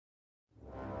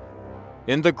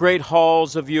In the great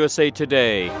halls of USA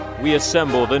Today, we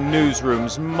assemble the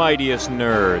newsroom's mightiest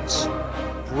nerds.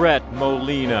 Brett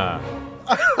Molina.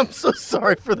 I'm so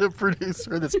sorry for the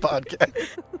producer of this podcast.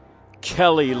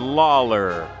 Kelly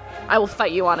Lawler. I will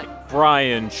fight you on it.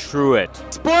 Brian Truitt.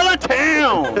 Spoiler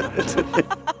town!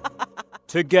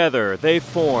 Together, they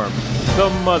form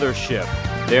the Mothership.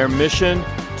 Their mission?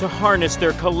 To harness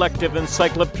their collective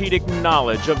encyclopedic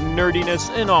knowledge of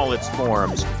nerdiness in all its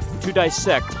forms. To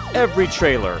dissect every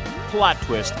trailer, plot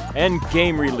twist, and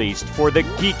game released for the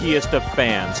geekiest of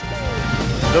fans.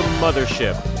 The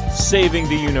Mothership, saving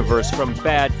the universe from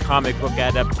bad comic book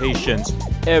adaptations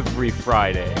every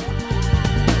Friday.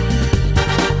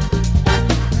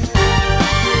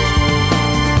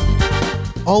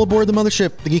 All aboard the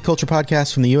Mothership, the Geek Culture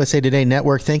Podcast from the USA Today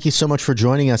Network. Thank you so much for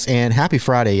joining us, and happy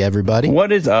Friday, everybody.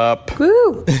 What is up?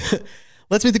 Woo!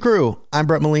 Let's meet the crew. I'm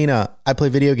Brett Molina. I play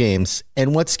video games,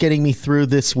 and what's getting me through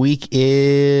this week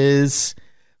is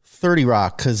 30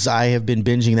 Rock, because I have been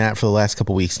binging that for the last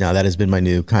couple weeks now. That has been my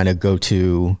new kind of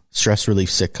go-to stress relief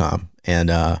sitcom,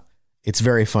 and it's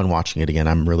very fun watching it again.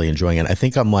 I'm really enjoying it. I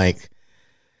think I'm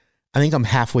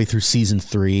halfway through season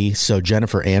 3. So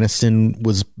Jennifer Aniston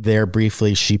was there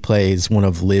briefly. She plays one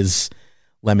of Liz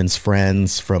Lemon's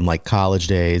friends from like college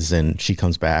days, and she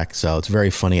comes back. So it's a very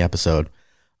funny episode.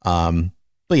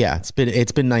 But yeah,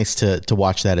 it's been nice to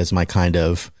watch that as my kind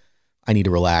of, I need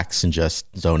to relax and just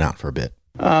zone out for a bit.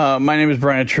 My name is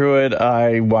Brian Truitt.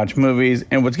 I watch movies,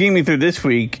 and what's getting me through this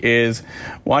week is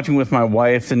watching with my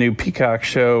wife the new Peacock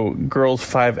show Girls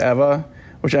 5 Eva,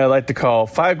 which I like to call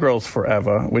 5 Girls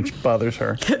Forever, which bothers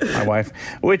her, my wife.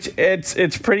 Which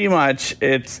it's pretty much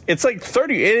it's like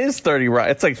 30. It is 30 Rock.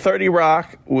 It's like 30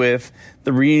 Rock with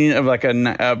the reunion of like a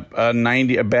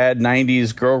bad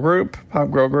 90s girl group,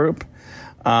 pop girl group.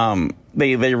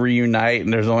 They reunite,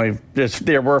 and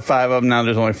there were 5 of them. Now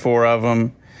there's only 4 of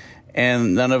them,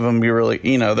 and none of them be really,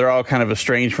 they're all kind of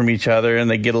estranged from each other, and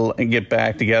they get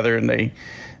back together, and they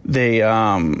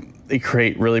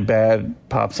create really bad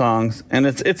pop songs, and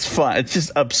it's fun. It's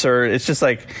just absurd. It's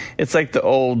like the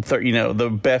old, the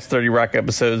best 30 Rock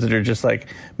episodes that are just like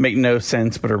make no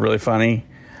sense but are really funny.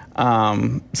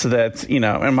 So that's,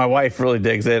 and my wife really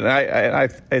digs it.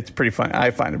 And it's pretty funny.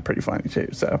 I find it pretty funny too.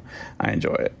 So I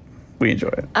enjoy it. We enjoy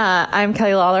it. I'm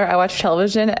Kelly Lawler. I watch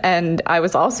television, and I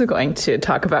was also going to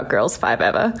talk about Girls 5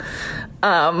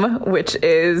 Eva, which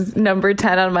is number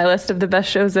 10 on my list of the best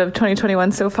shows of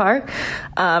 2021 so far.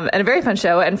 And a very fun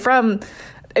show. And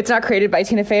it's not created by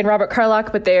Tina Fey and Robert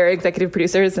Carlock, but they are executive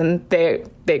producers, and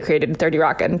they created 30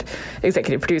 Rock and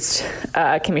executive produced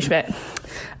Kimmy Schmidt.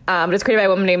 But it's created by a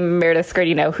woman named Meredith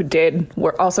Scardino, who did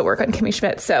also work on Kimmy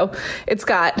Schmidt. So it's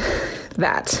got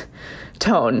that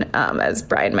tone, as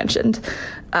Brian mentioned.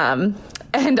 And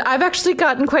I've actually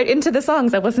gotten quite into the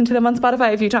songs. I've listened to them on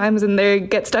Spotify a few times, and they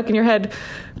get stuck in your head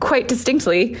quite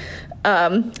distinctly.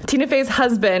 Tina Fey's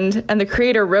husband and the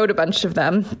creator wrote a bunch of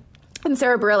them. And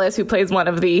Sarah Bareilles, who plays one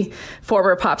of the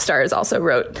former pop stars, also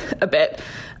wrote a bit.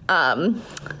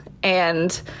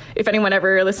 And if anyone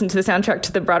ever listened to the soundtrack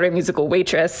to the Broadway musical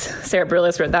Waitress, Sarah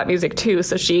Bareilles wrote that music too.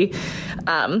 So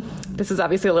this is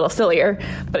obviously a little sillier,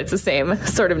 but it's the same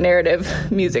sort of narrative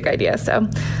music idea. So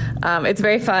it's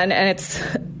very fun, and it's,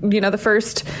 the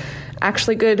first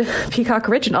actually good Peacock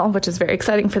original, which is very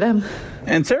exciting for them.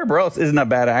 And Sarah Bareilles isn't a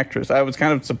bad actress. I was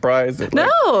kind of surprised at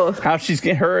how she's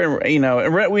her,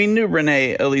 and we knew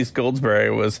Renee Elise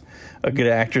Goldsberry was a good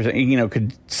actress,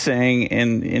 could sing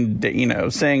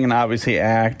and sing and obviously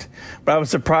act. But I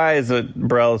was surprised that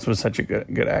Bareilles was such a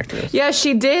good actress. Yeah,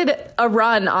 she did a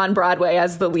run on Broadway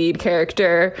as the lead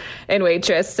character in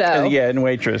Waitress. So in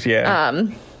Waitress, yeah.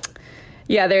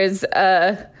 There's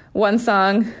one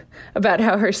song about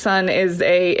how her son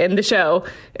in the show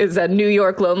is a New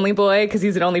York lonely boy because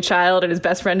he's an only child, and his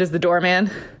best friend is the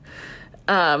doorman.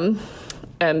 And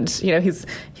he has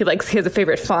a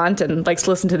favorite font and likes to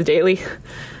listen to the Daily,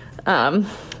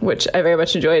 which I very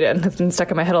much enjoyed, and has been stuck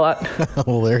in my head a lot.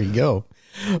 Well, there you go.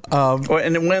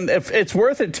 If it's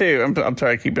worth it too. I'm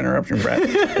sorry, I keep interrupting, Brett.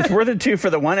 It's worth it too for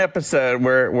the one episode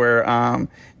where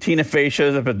Tina Fey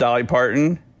shows up at Dolly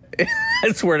Parton.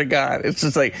 I swear to God, it's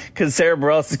just like, because Sarah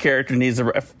Bareilles' character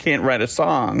can't write a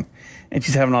song, and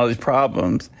she's having all these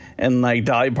problems, and like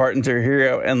Dolly Parton's her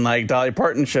hero, and like Dolly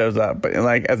Parton shows up,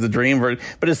 like as a dream version,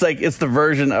 but it's like it's the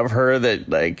version of her that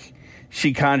like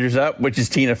she conjures up, which is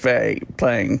Tina Fey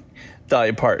playing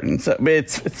Dolly Parton. So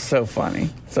it's so funny,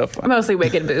 so funny. Mostly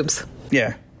wicked boobs.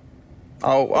 Yeah.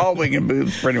 All wicked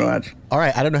boobs, pretty much. All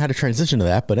right, I don't know how to transition to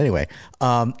that, but anyway,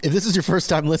 if this is your first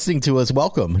time listening to us,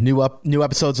 welcome. New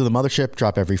episodes of The Mothership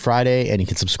drop every Friday, and you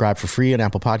can subscribe for free on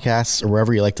Apple Podcasts or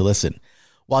wherever you like to listen.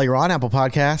 While you're on Apple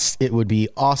Podcasts, it would be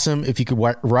awesome if you could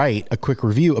write a quick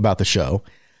review about the show.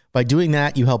 By doing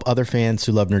that, you help other fans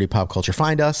who love nerdy pop culture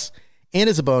find us. And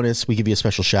as a bonus, we give you a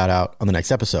special shout out on the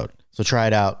next episode. So try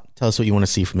it out. Tell us what you want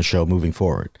to see from the show moving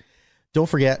forward. Don't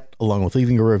forget, along with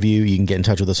leaving a review, you can get in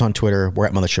touch with us on Twitter. We're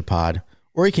at Mothership Pod,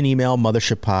 or you can email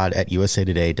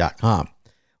mothershippod@usatoday.com.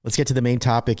 Let's get to the main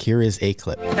topic. Here is a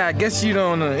clip. I guess you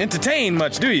don't entertain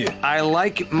much, do you? I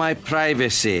like my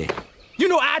privacy. You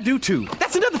know, I do too.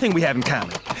 That's another thing we have in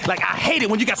common. Like, I hate it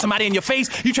when you got somebody in your face,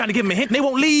 you trying to give them a hint and they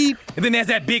won't leave. And then there's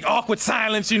that big awkward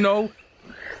silence, you know.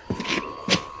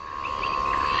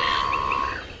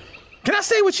 Can I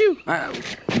stay with you?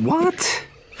 What?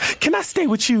 Can I stay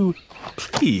with you,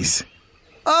 please?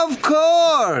 Of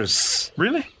course.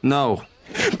 Really? No.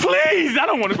 Please, I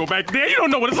don't want to go back there. You don't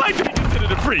know what it's like to be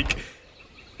considered a freak.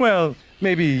 Well,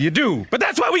 maybe you do, but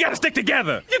that's why we gotta stick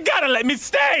together. You gotta let me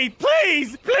stay,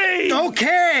 please, please.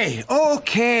 Okay.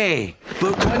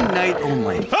 But one night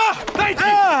only. Ah, thank you.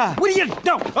 What do you...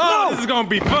 No, Oh, this is gonna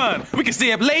be fun. We can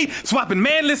stay up late, swapping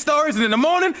manly stories, and in the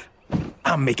morning,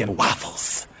 I'm making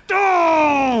waffles.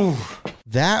 Oh!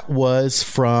 That was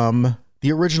from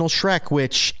the original Shrek,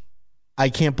 which I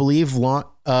can't believe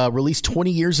released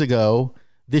 20 years ago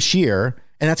this year.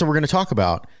 And that's what we're going to talk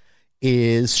about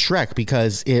is Shrek,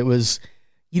 because it was,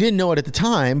 you didn't know it at the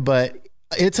time, but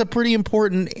it's a pretty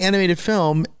important animated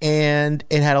film, and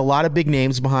it had a lot of big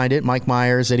names behind it. Mike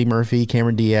Myers, Eddie Murphy,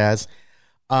 Cameron Diaz.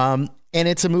 And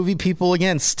it's a movie people,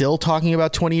 again, still talking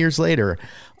about 20 years later.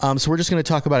 So we're just going to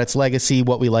talk about its legacy,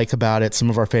 what we like about it,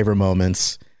 some of our favorite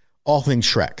moments, all things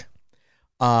Shrek.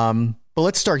 But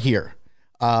let's start here,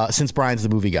 since Brian's the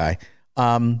movie guy.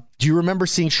 Do you remember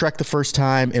seeing Shrek the first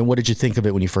time, and what did you think of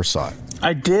it when you first saw it?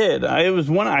 I did. I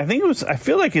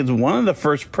feel like it's one of the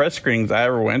first press screenings I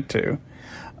ever went to.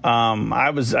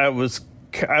 I was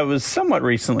somewhat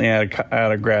recently out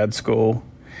of grad school,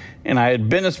 and I had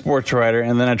been a sports writer,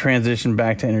 and then I transitioned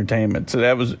back to entertainment. So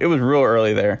it was real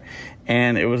early there.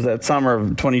 And it was that summer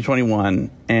of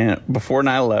 2021, and before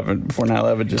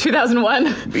 9/11 just 2001.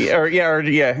 Before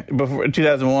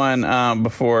 2001,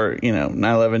 before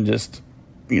 9/11 just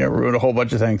ruined a whole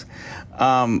bunch of things.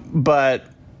 But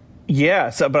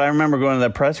I remember going to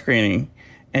that press screening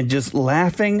and just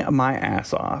laughing my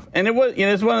ass off. And it was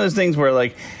it's one of those things where,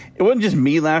 like, it wasn't just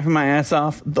me laughing my ass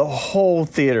off; the whole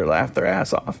theater laughed their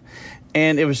ass off.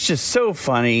 And it was just so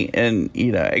funny, and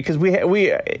because we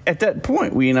at that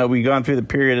point we gone through the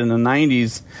period in the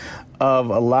 90s of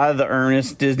a lot of the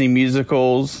earnest Disney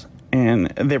musicals, and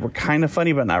they were kind of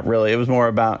funny, but not really. It was more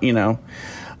about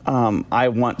I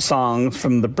want songs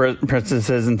from the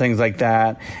princesses and things like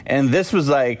that. And this was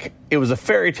like, it was a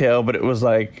fairy tale, but it was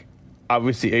like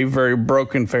obviously a very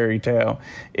broken fairy tale.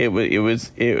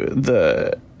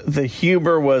 The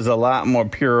humor was a lot more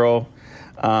puerile,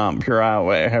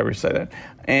 however you say that.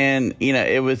 And,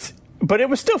 it was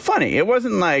still funny. It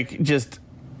wasn't like just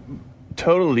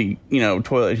totally,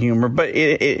 toilet humor, but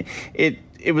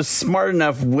it was smart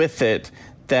enough with it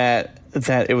that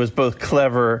it was both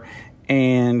clever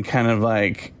and kind of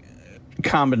like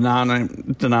common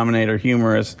denominator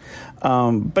humorous.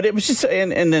 But it was just,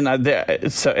 and then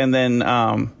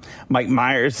Mike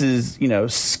Myers'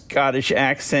 Scottish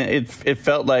accent. It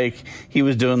felt like he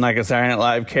was doing like a Saturday Night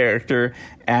Live character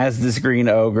as this green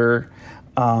ogre.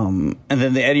 And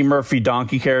then the Eddie Murphy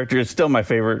donkey character is still my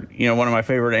favorite. One of my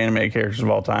favorite animated characters of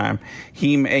all time.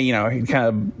 He kind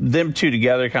of, them two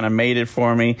together kind of made it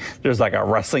for me. There's like a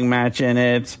wrestling match in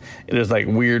it. There's like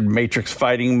weird Matrix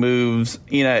fighting moves.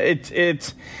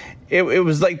 It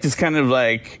was like this kind of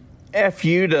like F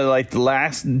you to like the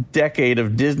last decade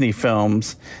of Disney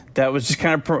films. That was just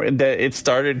kind of that it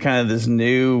started kind of this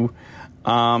new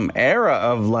era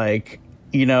of like,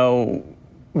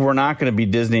 we're not going to be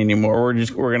Disney anymore.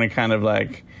 We're going to kind of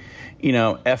like,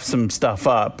 F some stuff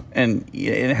up and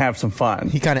have some fun.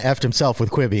 He kind of F'd himself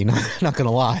with Quibi, not going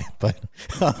to lie, but.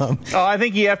 I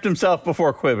think he F'd himself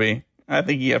before Quibi. I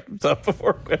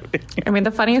mean,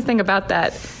 the funniest thing about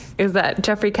that is that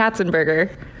Jeffrey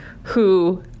Katzenberger,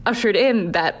 who ushered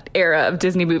in that era of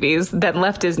Disney movies, then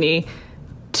left Disney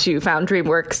to found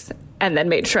DreamWorks and then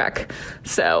made Shrek.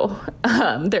 So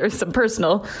there's some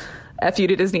personal FU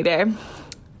to Disney there.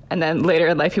 And then later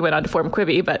in life, he went on to form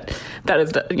Quibi, but that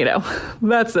is,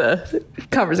 that's a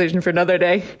conversation for another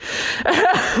day.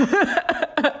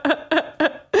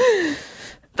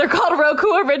 They're called Roku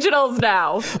Originals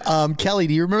now. Kelly,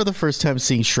 do you remember the first time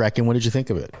seeing Shrek, and what did you think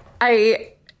of it?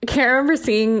 I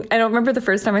don't remember the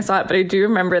first time I saw it, but I do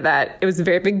remember that it was a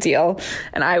very big deal.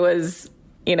 And I was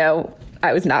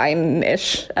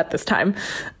 9-ish at this time.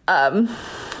 But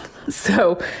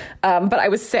I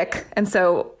was sick. And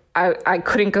so I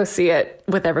couldn't go see it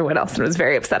with everyone else, and it was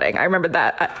very upsetting. I remember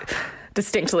that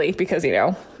distinctly because,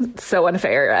 it's so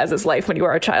unfair as is life when you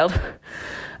are a child.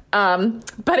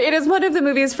 But it is one of the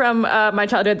movies from my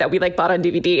childhood that we bought on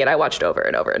DVD, and I watched over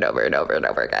and over and over and over and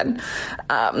over again.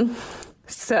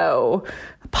 So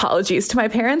apologies to my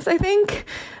parents, I think.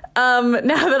 Now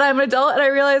that I'm an adult and I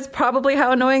realize probably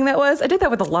how annoying that was. I did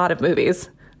that with a lot of movies.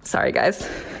 Sorry, guys.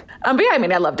 But yeah,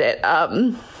 I loved it.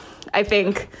 I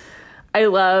think I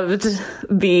loved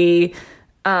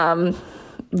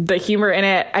the humor in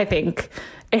it. I think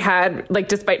it had,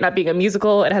 despite not being a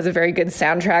musical, it has a very good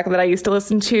soundtrack that I used to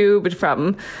listen to, but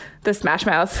from the Smash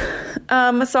Mouth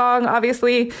song,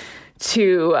 obviously,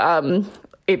 to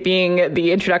it being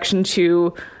the introduction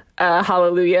to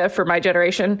Hallelujah for my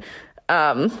generation,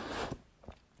 and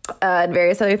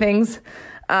various other things.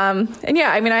 And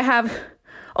yeah, I have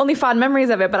only fond memories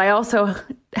of it, but I also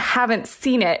haven't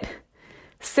seen it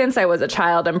since I was a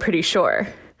child, I'm pretty sure.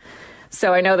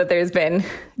 So I know that there's been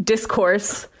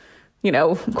discourse,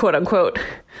 quote unquote,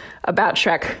 about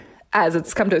Shrek as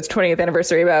it's come to its 20th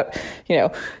anniversary about,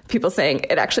 people saying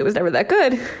it actually was never that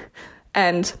good.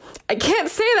 And I can't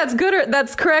say that's good or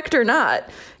that's correct or not,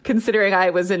 considering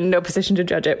I was in no position to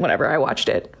judge it whenever I watched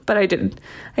it. But I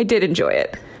did enjoy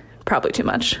it. Probably too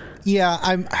much. Yeah,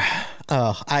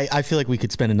 I feel like we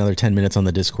could spend another 10 minutes on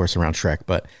the discourse around Shrek,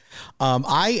 but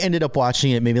I ended up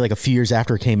watching it maybe a few years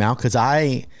after it came out because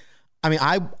I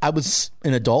was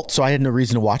an adult, so I had no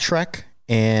reason to watch Shrek,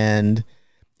 and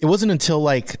it wasn't until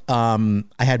I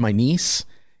had my niece,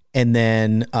 and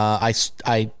then I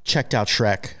checked out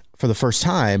Shrek for the first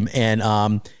time, and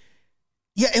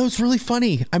yeah, it was really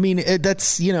funny. It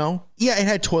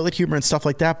had toilet humor and stuff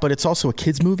like that, but it's also a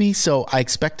kids movie, so I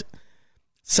expect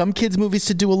some kids movies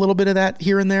to do a little bit of that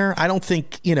here and there. I don't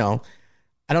think, I don't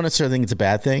necessarily think it's a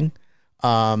bad thing.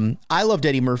 I loved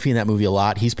Eddie Murphy in that movie a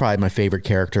lot. He's probably my favorite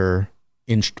character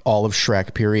in all of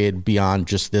Shrek, period, beyond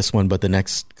just this one, but the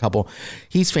next couple.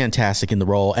 He's fantastic in the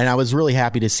role, and I was really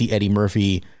happy to see Eddie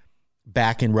Murphy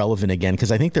back and relevant again,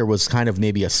 because I think there was kind of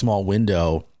maybe a small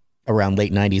window around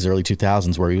late 90s, early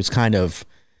 2000s where he was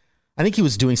I think he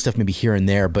was doing stuff maybe here and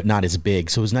there, but not as big.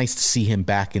 So it was nice to see him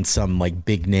back in some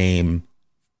big name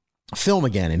film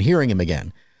again and hearing him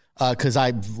again, because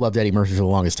I've loved Eddie Murphy for the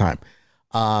longest time.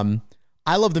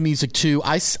 I love the music too.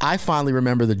 I finally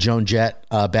remember the Joan Jett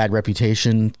Bad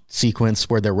Reputation sequence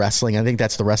where they're wrestling. I think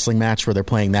that's the wrestling match where they're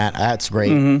playing that. That's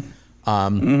great.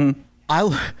 Mm-hmm.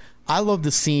 I love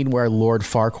the scene where Lord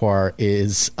Farquaad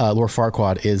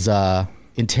is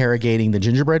interrogating the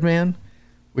gingerbread man,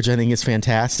 which I think is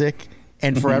fantastic.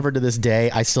 And forever to this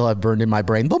day, I still have burned in my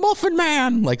brain, the Muffin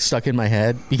Man, stuck in my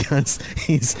head because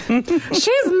he's...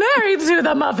 She's married to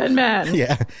the Muffin Man.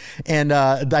 Yeah. And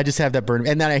I just have that burned.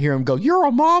 And then I hear him go, "You're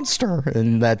a monster."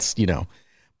 And that's,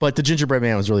 But the gingerbread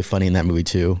man was really funny in that movie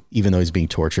too, even though he's being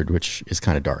tortured, which is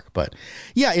kind of dark. But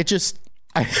yeah, it just...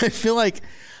 I feel like...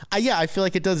 I feel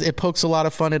like it pokes a lot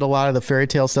of fun at a lot of the fairy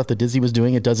tale stuff that Disney was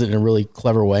doing. It does it in a really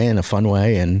clever way and a fun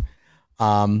way. And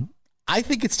I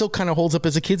think it still kind of holds up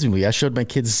as a kids movie. I showed my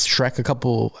kids Shrek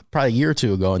probably a year or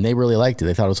two ago, and they really liked it.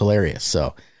 They thought it was hilarious.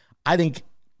 So I think,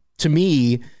 to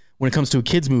me, when it comes to a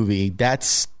kids movie,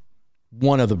 that's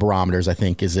one of the barometers, I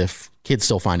think, is if kids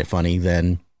still find it funny,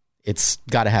 then it's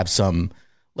got to have some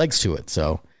legs to it.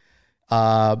 So,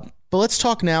 but let's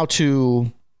talk now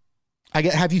to...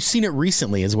 have you seen it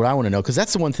recently is what I want to know, because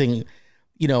that's the one thing,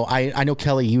 I know,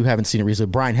 Kelly, you haven't seen it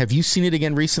recently. Brian, have you seen it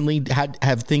again recently?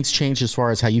 Have things changed as far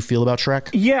as how you feel about Shrek?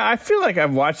 Yeah, I feel like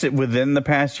I've watched it within the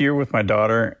past year with my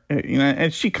daughter,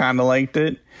 and she kind of liked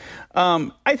it.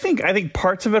 I think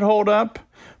parts of it hold up,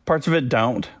 parts of it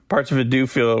don't. Parts of it do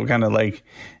feel kind of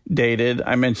dated.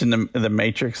 I mentioned the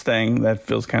Matrix thing that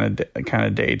feels kind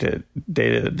of dated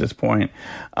at this point.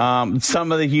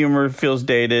 Some of the humor feels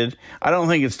dated. I don't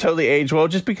think it's totally aged well,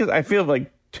 just because I feel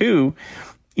too,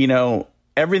 it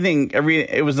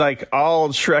was all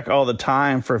Shrek all the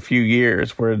time for a few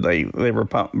years, where they were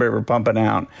pumping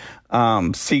out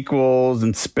sequels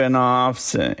and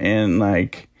spin-offs and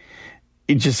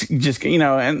it just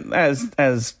and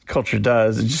as culture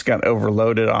does, it just got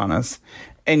overloaded on us.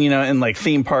 And in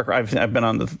theme park, I've been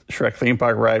on the Shrek theme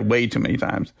park ride way too many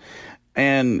times,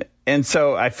 and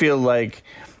so I feel like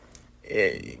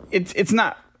it's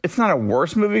not a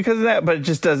worse movie because of that, but it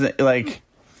just doesn't it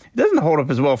doesn't hold up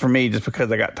as well for me just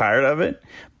because I got tired of it.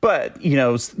 But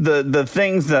the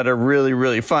things that are really,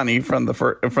 really funny from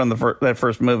that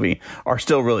first movie are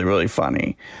still really, really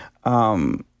funny.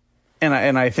 And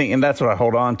I think, and that's what I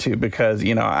hold on to, because,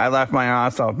 I laughed my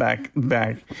ass off back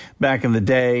in the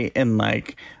day, and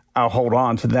I'll hold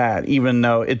on to that, even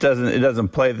though it doesn't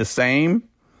play the same.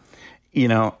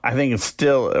 I think it's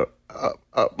still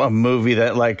a movie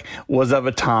that like was of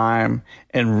a time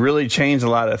and really changed a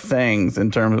lot of things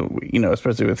in terms of,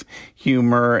 especially with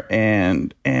humor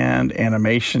and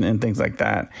animation and things like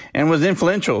that, and was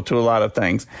influential to a lot of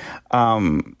things.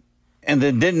 And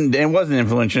then it wasn't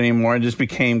influential anymore. It just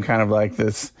became kind of like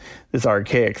this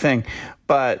archaic thing.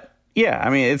 But yeah, I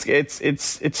mean, it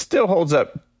still holds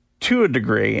up to a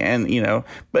degree, and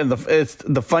but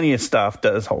the funniest stuff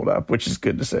does hold up, which is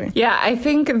good to see. Yeah, I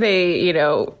think they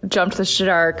jumped the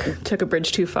shark, took a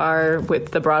bridge too far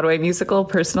with the Broadway musical.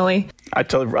 Personally, I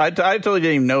totally didn't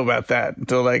even know about that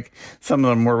until like some of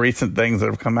the more recent things that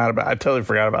have come out about. I totally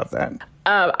forgot about that.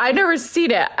 I've never seen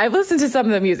it. I've listened to some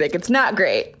of the music. It's not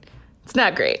great.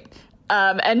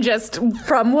 And just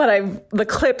from the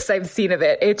clips I've seen of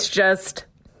it, it's just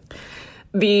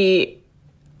the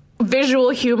visual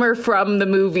humor from the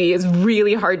movie is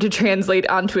really hard to translate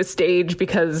onto a stage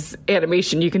because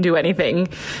animation, you can do anything,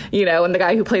 and the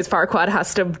guy who plays Farquaad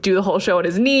has to do the whole show on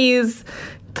his knees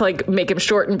to like make him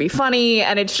short and be funny.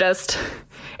 And it just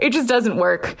doesn't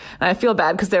work. And I feel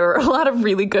bad because there were a lot of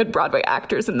really good Broadway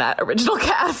actors in that original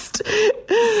cast,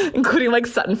 including like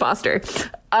Sutton Foster.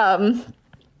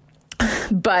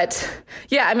 But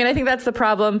yeah, I mean, I think that's the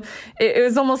problem. It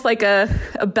was almost like a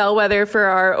bellwether for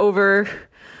our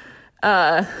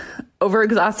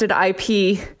overexhausted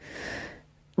IP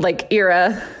like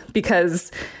era,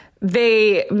 because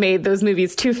they made those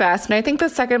movies too fast. And I think the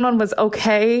second one was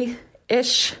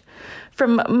okay-ish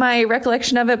from my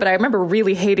recollection of it, but I remember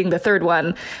really hating the third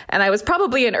one. And I was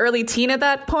probably an early teen at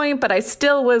that point, but I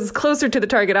still was closer to the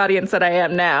target audience than I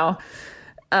am now.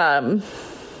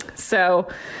 So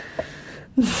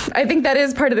I think that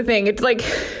is part of the thing. It's like,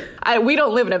 we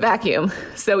don't live in a vacuum.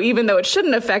 So even though it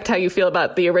shouldn't affect how you feel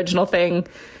about the original thing,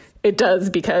 it does,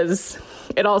 because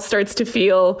it all starts to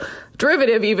feel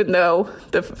derivative, even though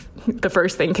the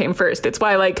first thing came first. It's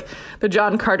why like the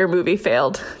John Carter movie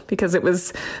failed, because it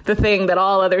was the thing that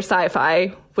all other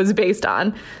sci-fi was based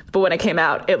on. But when it came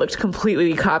out, it looked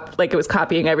completely like it was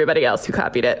copying everybody else who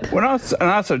copied it. Well, and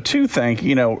also too,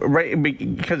 right,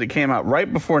 because it came out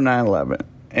right before 9/11,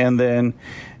 and then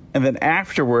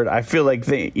afterward, I feel like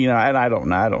they, and I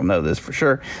don't know this for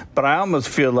sure, but I almost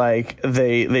feel like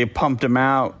they pumped him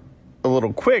out a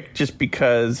little quick just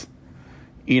because,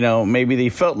 maybe they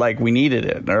felt like we needed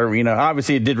it, or,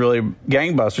 obviously it did really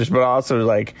gangbusters, but also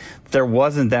like there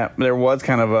was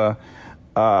kind of a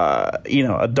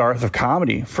dearth of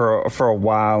comedy for a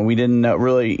while. We didn't know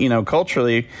really,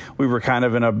 culturally, we were kind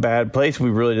of in a bad place. We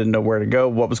really didn't know where to go,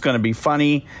 what was going to be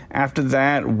funny after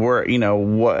that, where,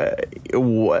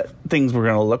 what things were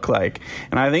going to look like.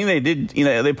 And I think they did,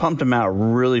 they pumped them out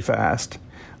really fast,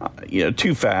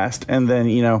 too fast. And then,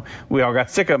 we all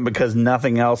got sick of them because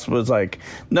nothing was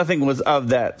of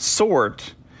that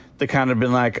sort. They kind of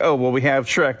been like, oh, well, we have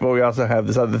Shrek, but we also have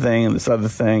this other thing and this other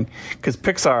thing. Because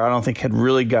Pixar, I don't think had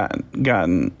really gotten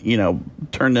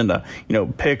turned into,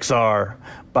 Pixar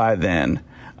by then.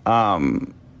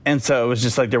 And so it was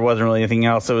just like there wasn't really anything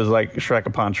else. It was like Shrek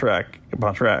upon Shrek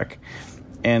upon Shrek.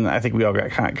 And I think we all got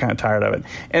kind of tired of it.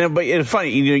 But it's funny,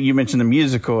 you mentioned the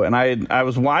musical, and I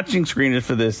was watching screeners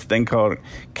for this thing called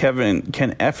Kevin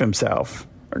Can F Himself,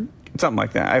 or something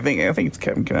like that. I think it's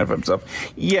Kevin Can F Himself.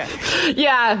 Yeah.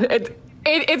 Yeah,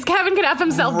 it's Kevin Can F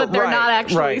Himself, but they're not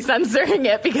actually censoring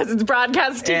it because it's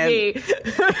broadcast TV.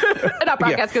 Not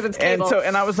broadcast because it's cable.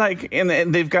 And I was like, and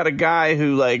they've got a guy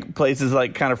who like plays his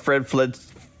like kind of Fred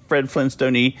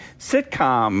Flintstone-y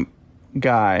sitcom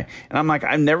guy, and I'm like,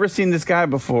 I've never seen this guy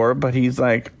before, but he's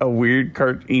like a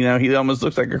weird he almost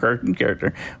looks like a cartoon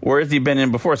character. Where has he been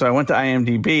in before? So I went to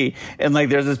IMDb, and like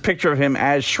there's this picture of him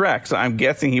as Shrek, so I'm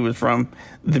guessing he was from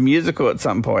the musical at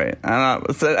some point. I don't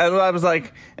know. So I was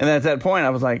like, and at that point I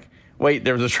was like, wait,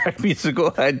 there was a Shrek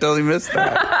musical? I totally missed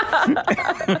that.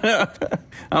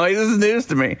 I'm like, this is news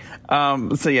to me.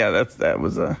 So yeah, that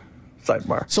was a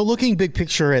sidebar. So looking big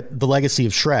picture at the legacy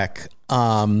of Shrek,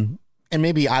 and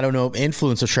maybe, I don't know,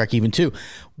 influence of Shrek even too.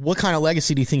 What kind of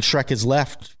legacy do you think Shrek has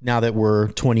left now that we're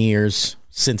 20 years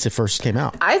since it first came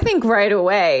out? I think right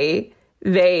away,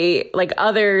 they, like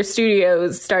other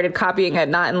studios, started copying it,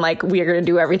 not in like, we are going to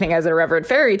do everything as a irreverent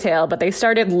fairy tale, but they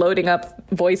started loading up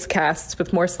voice casts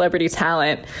with more celebrity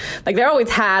talent. Like, they always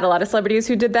had a lot of celebrities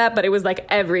who did that, but it was like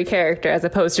every character as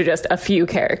opposed to just a few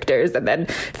characters and then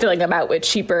filling them out with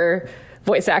cheaper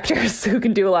voice actors who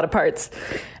can do a lot of parts.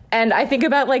 And I think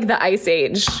about like the Ice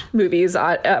Age movies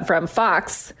from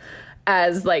Fox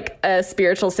as like a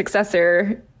spiritual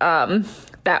successor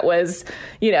that was,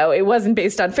 it wasn't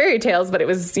based on fairy tales, but it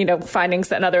was, finding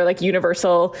another like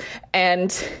universal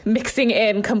and mixing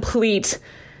in complete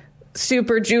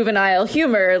super juvenile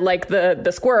humor, like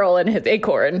the squirrel and his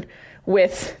acorn,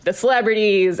 with the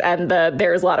celebrities, and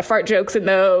there's a lot of fart jokes in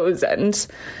those and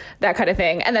that kind of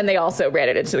thing. And then they also ran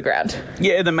it into the ground.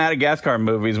 Yeah, the Madagascar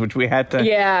movies, which we had to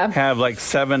have like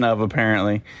 7 of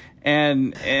apparently.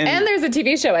 And there's a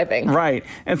TV show, I think. Right.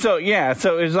 And so,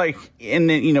 so it's like, and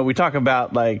then, we talk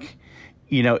about like,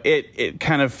 it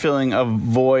kind of filling a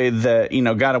void that,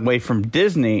 got away from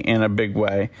Disney in a big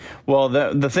way. Well,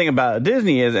 the thing about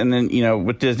Disney is, and then,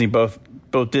 with Disney, both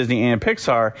Disney and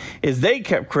Pixar, is they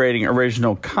kept creating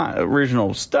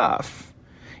original stuff,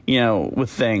 with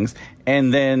things.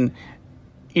 And then,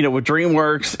 with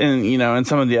DreamWorks and, and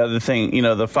some of the other thing,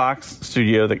 the Fox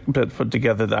studio that put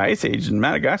together the Ice Age and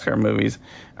Madagascar movies,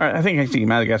 or I think actually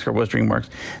Madagascar was DreamWorks,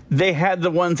 they had the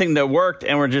one thing that worked,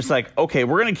 and we're just like, okay,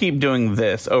 we're going to keep doing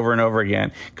this over and over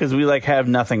again because we like have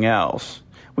nothing else.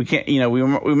 We can't,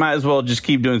 we might as well just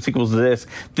keep doing sequels to this,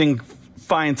 then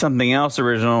find something else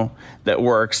original that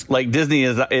works, like Disney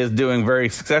is doing very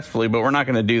successfully, but we're not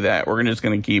going to do that. We're just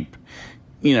going to keep,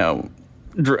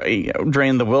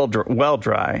 drain the well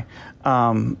dry.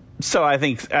 So I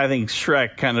think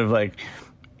Shrek kind of like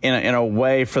in a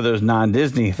way for those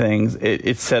non-Disney things,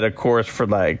 it set a course for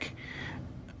like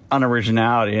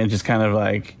unoriginality and just kind of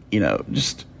like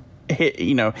just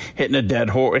hitting a dead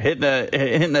horse,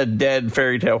 hitting a dead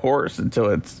fairy tale horse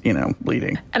until it's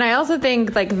bleeding. And I also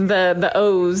think like the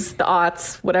O's, the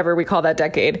aughts, whatever we call that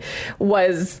decade,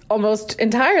 was almost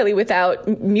entirely without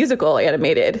musical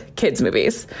animated kids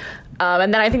movies.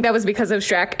 And then I think that was because of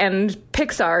Shrek and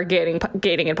Pixar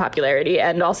gaining in popularity,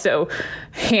 and also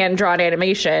hand-drawn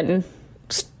animation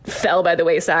fell by the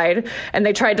wayside. And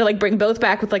they tried to like bring both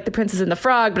back with like The Princess and the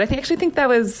Frog, but I actually think that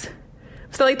was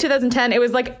like 2010. It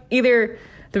was like either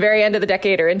the very end of the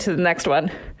decade or into the next one,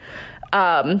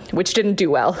 which didn't do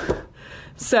well.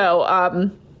 So,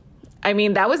 I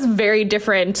mean, that was very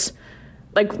different.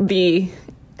 Like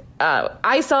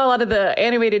I saw a lot of the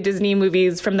animated Disney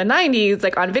movies from the 90s,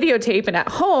 like on videotape and at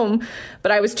home,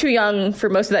 but I was too young for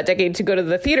most of that decade to go to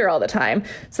the theater all the time.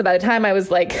 So by the time I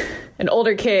was like an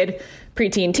older kid,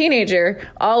 preteen, teenager,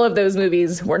 all of those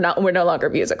movies were no longer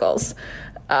musicals.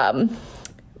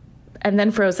 And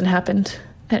then Frozen happened,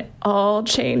 and it all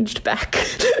changed back.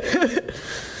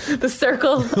 The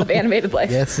circle of animated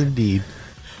life. Yes, indeed.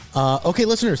 Okay,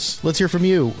 listeners, let's hear from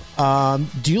you.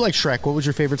 Do you like Shrek? What was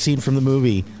your favorite scene from the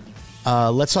movie?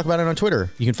 Let's talk about it on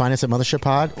Twitter. You can find us at Mothership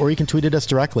Pod, or you can tweet at us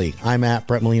directly. I'm at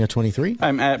Brett Molina 23.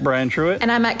 I'm at Brian Truitt.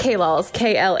 And I'm at Klawls,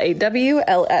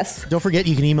 KLAWLS. Don't forget,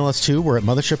 you can email us too. We're at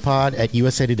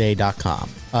mothershippod@usatoday.com.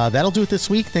 That'll do it this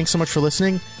week. Thanks so much for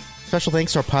listening. Special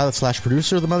thanks to our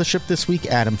pilot/producer of the Mothership this week,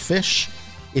 Adam Fish.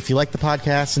 If you like the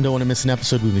podcast and don't want to miss an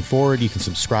episode moving forward, you can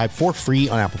subscribe for free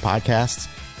on Apple Podcasts.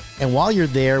 And while you're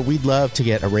there, we'd love to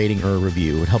get a rating or a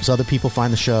review. It helps other people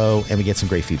find the show, and we get some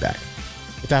great feedback.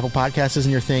 If Apple Podcasts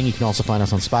isn't your thing, you can also find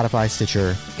us on Spotify,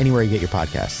 Stitcher, anywhere you get your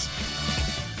podcasts.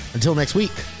 Until next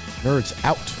week, nerds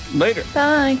out. Later.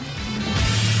 Bye.